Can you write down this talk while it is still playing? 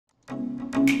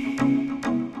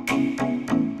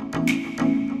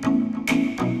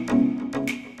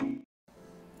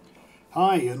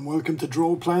Hi and welcome to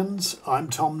Draw Plans. I'm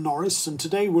Tom Norris and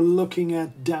today we're looking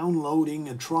at downloading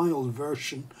a trial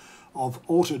version of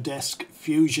Autodesk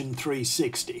Fusion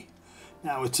 360.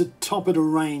 Now it's a top of the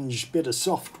range bit of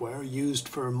software used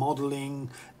for modeling,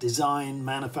 design,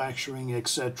 manufacturing,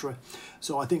 etc.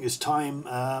 So I think it's time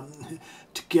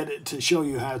to show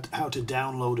you how to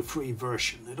download a free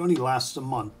version. It only lasts a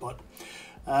month, but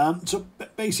so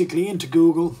basically into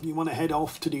Google you want to head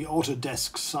off to the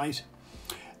Autodesk site.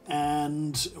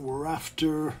 And we're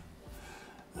after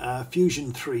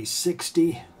Fusion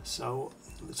 360, so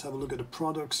let's have a look at the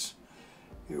products.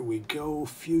 Here we go,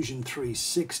 Fusion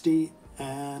 360,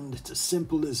 and it's as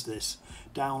simple as this.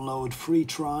 Download free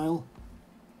trial.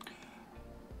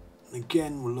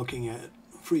 Again, we're looking at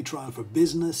free trial for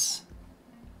business.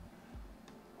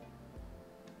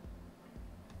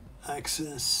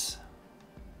 Access.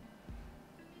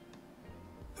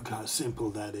 Look how simple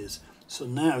that is. So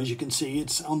now, as you can see,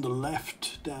 it's on the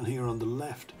left, down here on the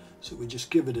left. So we just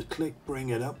give it a click, bring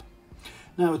it up.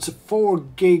 Now it's a 4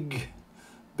 gig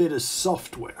bit of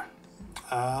software,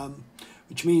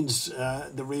 which means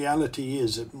the reality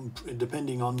is that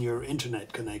depending on your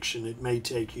internet connection, it may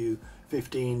take you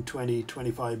 15, 20,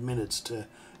 25 minutes to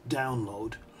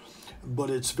download. But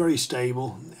it's very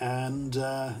stable and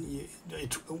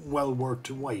it's well worth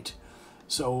to wait.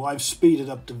 So I've speeded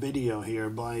up the video here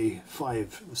by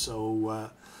 5, so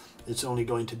it's only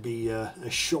going to be a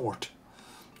short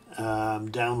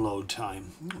download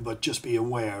time, but just be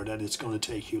aware that it's going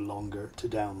to take you longer to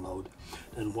download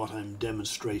than what I'm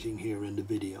demonstrating here in the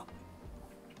video.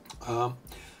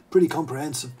 Pretty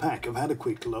comprehensive pack. I've had a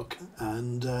quick look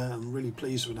and I'm really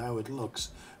pleased with how it looks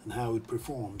and how it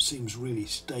performs. Seems really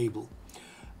stable.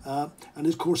 And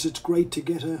of course it's great to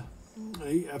get a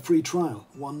free trial,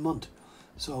 1 month.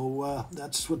 So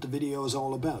that's what the video is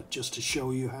all about, just to show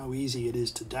you how easy it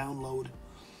is to download.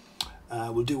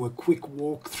 We'll do a quick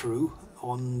walkthrough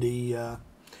on the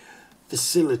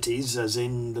facilities, as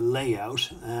in the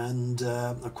layout, and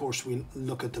of course we'll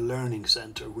look at the Learning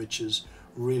Center, which is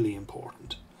really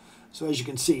important. So as you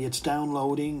can see, it's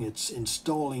downloading, it's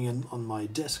installing on my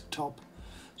desktop.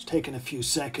 It's taken a few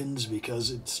seconds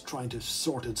because it's trying to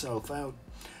sort itself out,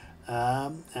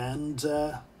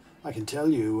 I can tell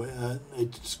you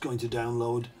it's going to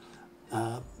download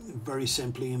very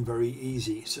simply and very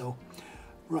easy. So,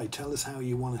 right, tell us how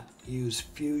you want to use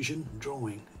Fusion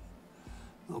Drawing.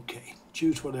 Okay,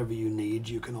 choose whatever you need.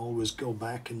 You can always go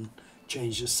back and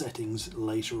change the settings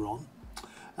later on.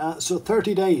 So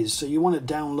 30 days, so you want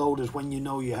to download it when you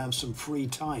know you have some free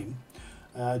time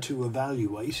to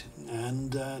evaluate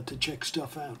and to check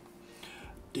stuff out.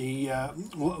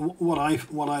 What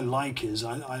I like is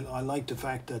I like the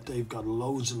fact that they've got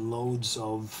loads and loads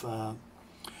of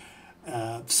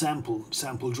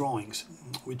sample drawings,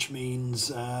 which means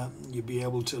you'll be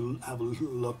able to have a little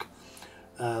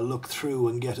look through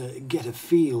and get a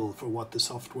feel for what the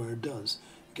software does,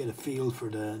 get a feel for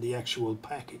the actual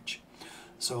package.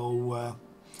 So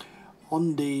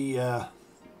on the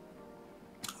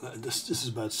this is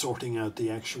about sorting out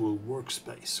the actual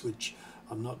workspace, which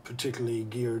I'm not particularly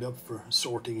geared up for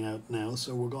sorting out now,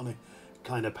 so we're going to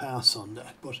kind of pass on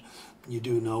that. But you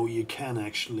do know you can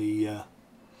actually,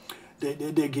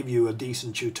 they give you a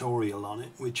decent tutorial on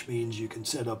it, which means you can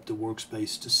set up the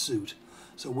workspace to suit.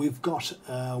 So we've got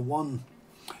one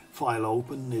file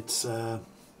open. It's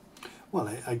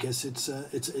well, I guess it's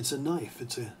a knife.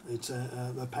 It's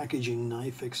a packaging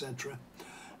knife, etc.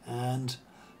 And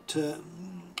to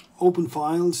open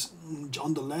files,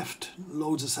 on the left,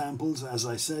 loads of samples. As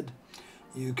I said,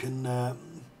 you can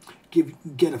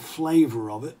get a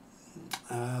flavor of it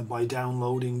by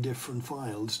downloading different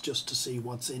files just to see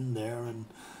what's in there. And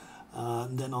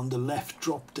then on the left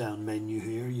drop-down menu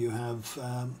here, you have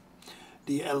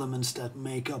the elements that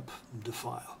make up the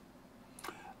file.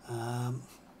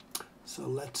 So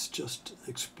let's just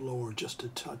explore just a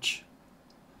touch.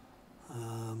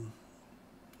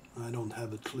 I don't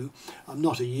have a clue. I'm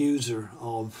not a user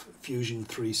of Fusion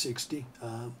 360.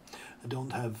 I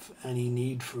don't have any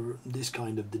need for this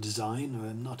kind of design.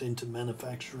 I'm not into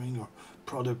manufacturing or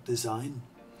product design.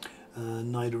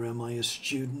 Neither am I a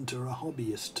student or a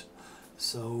hobbyist.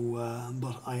 So,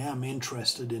 but I am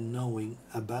interested in knowing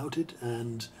about it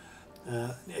and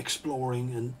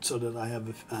exploring, and so that I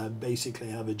have basically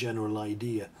have a general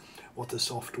idea what the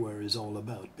software is all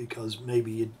about, because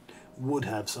maybe it would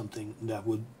have something that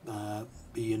would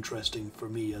be interesting for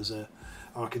me as a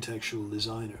architectural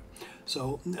designer.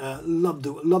 So love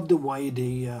the way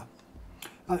the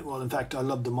well, in fact, I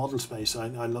love the model space. I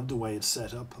love the way it's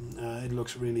set up. It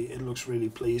looks really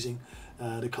pleasing.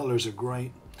 The colors are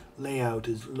great. layout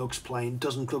looks plain,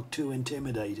 doesn't look too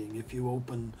intimidating. If you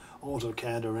open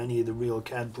AutoCAD or any of the real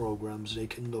CAD programs, they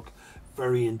can look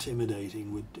very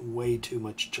intimidating with way too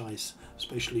much choice,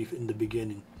 especially in the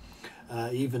beginning.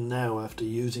 Even now, after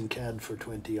using CAD for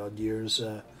 20 odd years,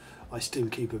 I still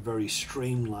keep a very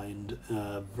streamlined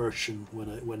version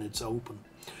when it's open,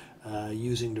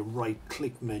 using the right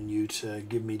click menu to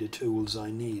give me the tools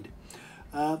I need.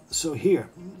 So here,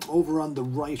 over on the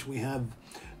right, we have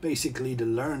basically the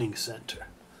learning center.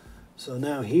 So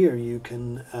now here you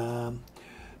can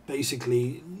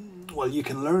basically, well, you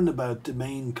can learn about the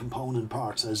main component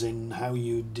parts, as in how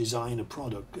you design a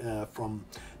product, from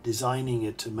designing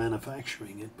it to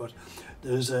manufacturing it. But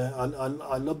there's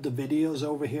I love the videos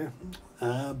over here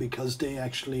because they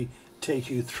actually take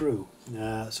you through.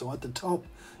 So at the top,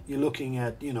 you're looking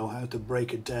at, you know, how to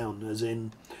break it down, as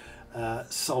in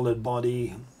solid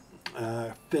body,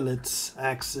 fillets,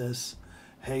 axis,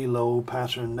 halo,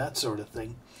 pattern, that sort of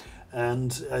thing.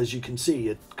 And as you can see,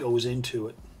 it goes into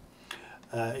it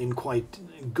in quite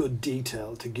good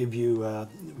detail to give you a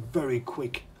very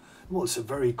quick, well, it's a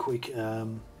very quick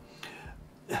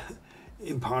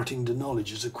imparting the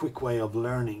knowledge. It's a quick way of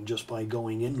learning just by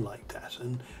going in like that.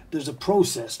 And there's a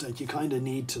process that you kind of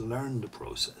need to learn the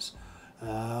process,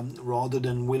 rather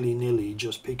than willy-nilly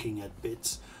just picking at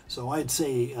bits. So I'd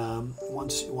say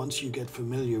once you get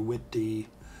familiar with the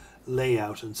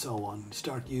layout and so on,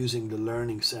 start using the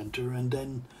learning center, and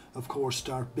then of course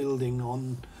start building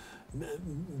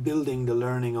the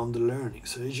learning on the learning.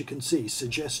 So as you can see,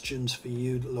 suggestions for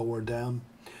you lower down.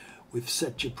 We've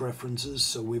set your preferences,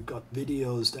 so we've got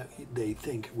videos that they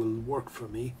think will work for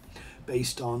me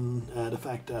based on the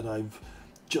fact that I've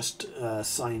just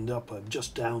signed up, I've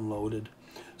just downloaded.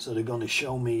 So they're going to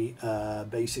show me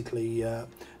basically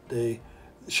the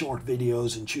short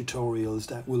videos and tutorials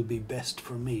that will be best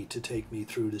for me to take me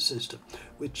through the system,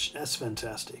 which that's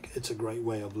fantastic. It's a great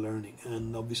way of learning,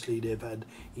 and obviously they've had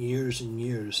years and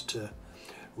years to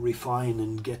refine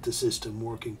and get the system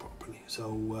working properly.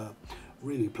 So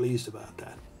really pleased about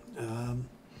that.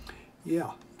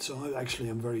 Yeah, so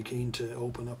I'm very keen to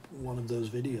open up one of those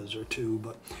videos or two,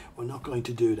 but we're not going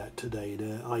to do that today.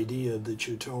 The idea of the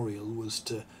tutorial was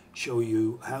to show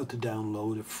you how to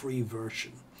download a free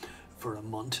version for a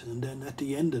month, and then at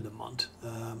the end of the month,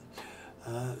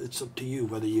 it's up to you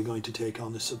whether you're going to take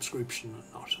on a subscription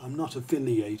or not. I'm not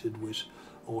affiliated with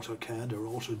AutoCAD or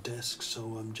Autodesk,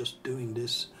 so I'm just doing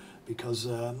this because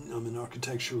I'm an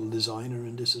architectural designer,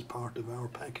 and this is part of our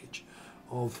package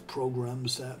of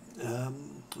programs that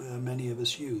many of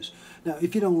us use. Now,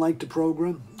 if you don't like the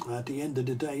program, at the end of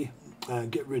the day,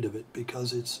 get rid of it,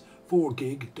 because it's 4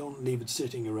 gig. Don't leave it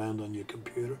sitting around on your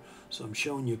computer. So I'm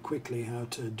showing you quickly how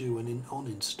to do an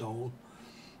uninstall,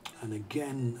 and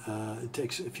again it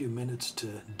takes a few minutes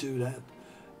to do that.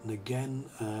 And again,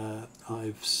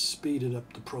 I've speeded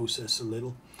up the process a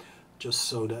little, just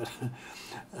so that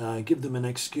give them an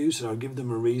excuse or give them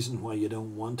a reason why you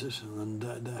don't want it, and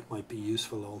that might be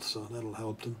useful also. That'll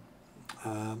help them.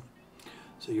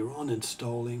 So you're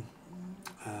uninstalling,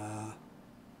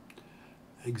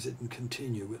 exit and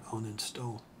continue with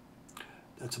uninstall.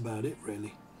 That's about it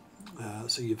really.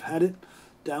 So you've had it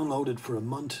downloaded for a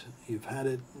month, you've had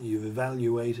it, you've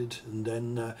evaluated, and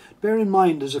then bear in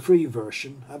mind there's a free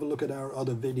version. Have a look at our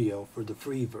other video for the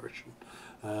free version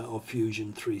of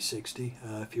Fusion 360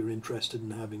 if you're interested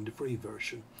in having the free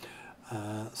version.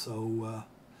 So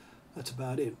that's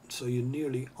about it. So you're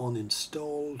nearly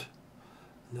uninstalled,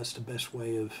 and that's the best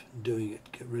way of doing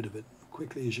it. Get rid of it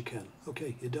quickly as you can.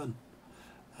 Okay, you're done.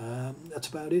 That's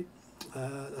about it.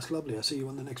 That's lovely. I'll see you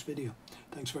on the next video.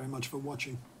 Thanks very much for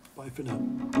watching. Bye for now.